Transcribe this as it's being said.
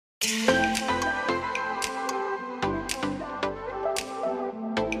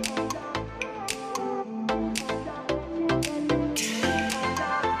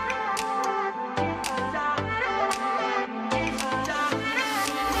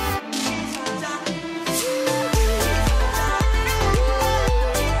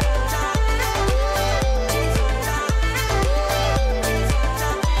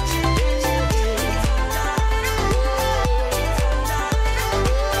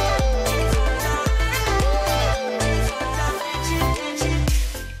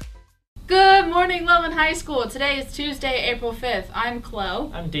morning, Loveland High School. Today is Tuesday, April 5th. I'm Chloe.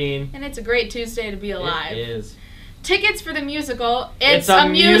 I'm Dean. And it's a great Tuesday to be alive. It is. Tickets for the musical It's a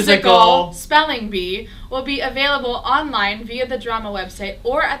Musical Spelling Bee will be available online via the drama website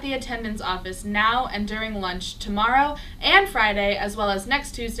or at the attendance office now and during lunch tomorrow and Friday, as well as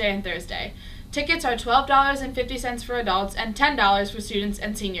next Tuesday and Thursday. Tickets are $12.50 for adults and $10 for students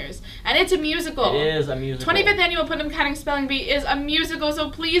and seniors. And it's a musical. It is a musical. 25th Annual Putnam County Spelling Bee is a musical, so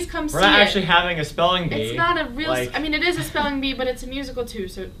please come see it. We're not actually having a spelling bee. It's not a real... I mean, it is a spelling bee, but it's a musical too,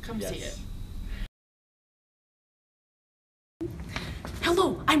 so come see it.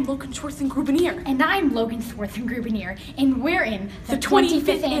 Hello, I'm Logan Schwartz-Grubenier. And I'm Logan Schwartz-Grubenier, and we're in the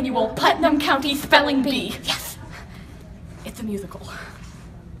 25th Annual Putnam County Spelling Bee. Yes! It's a musical.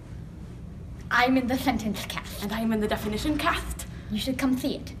 I'm in the sentence cast. And I'm in the definition cast. You should come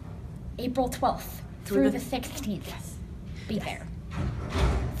see it. April 12th through the 16th. Yes. Be there.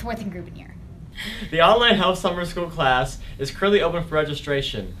 Schwartz-Grubenier. The online health summer school class is currently open for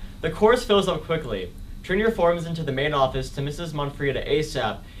registration. The course fills up quickly. Turn your forms into the main office to Mrs. Monfrida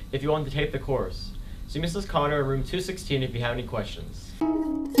ASAP if you want to take the course. See Mrs. Connor in room 216 if you have any questions.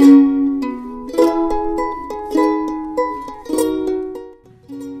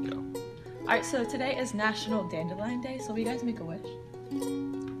 Alright, so today is National Dandelion Day, so will you guys make a wish?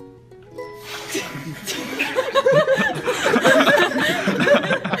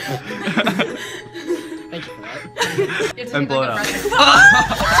 Thank you for that. And blow it up. So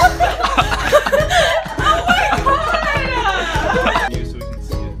we can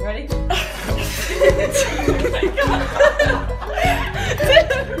see it. Ready?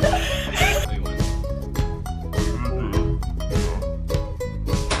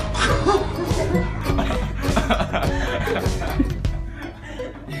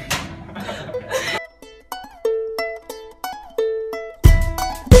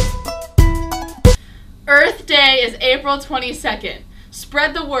 Earth Day is April 22nd.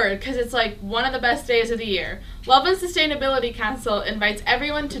 Spread the word, because it's like one of the best days of the year. Loveland Sustainability Council invites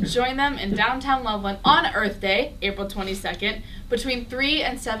everyone to join them in downtown Loveland on Earth Day, April 22nd, between 3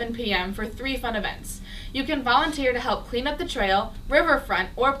 and 7 p.m. for 3 fun events. You can volunteer to help clean up the trail,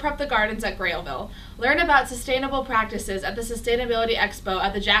 riverfront, or prep the gardens at Grailville. Learn about sustainable practices at the Sustainability Expo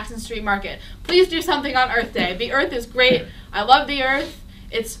at the Jackson Street Market. Please do something on Earth Day. The Earth is great. I love the Earth.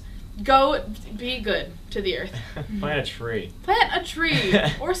 Go be good to the Earth. Plant a tree. Plant a tree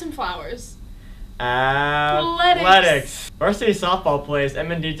or some flowers. Athletics. Varsity softball plays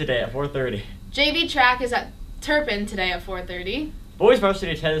M&D today at 4:30. JV track is at Turpin today at 4:30. Boys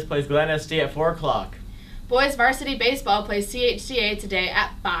varsity tennis plays Glen SD at 4 o'clock. Boys varsity baseball plays CHCA today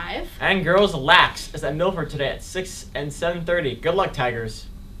at 5. And girls lax is at Milford today at 6 and 7:30. Good luck, Tigers.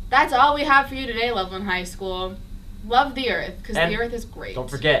 That's all we have for you today, Loveland High School. Love the Earth, because the Earth is great. Don't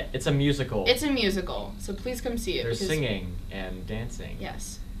forget, it's a musical. It's a musical, so please come see it. There's singing and dancing.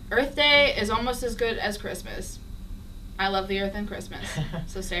 Yes. Earth Day is almost as good as Christmas. I love the Earth and Christmas,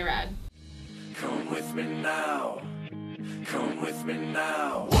 so stay rad. Come with me now. Come with me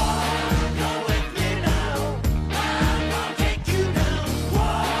now.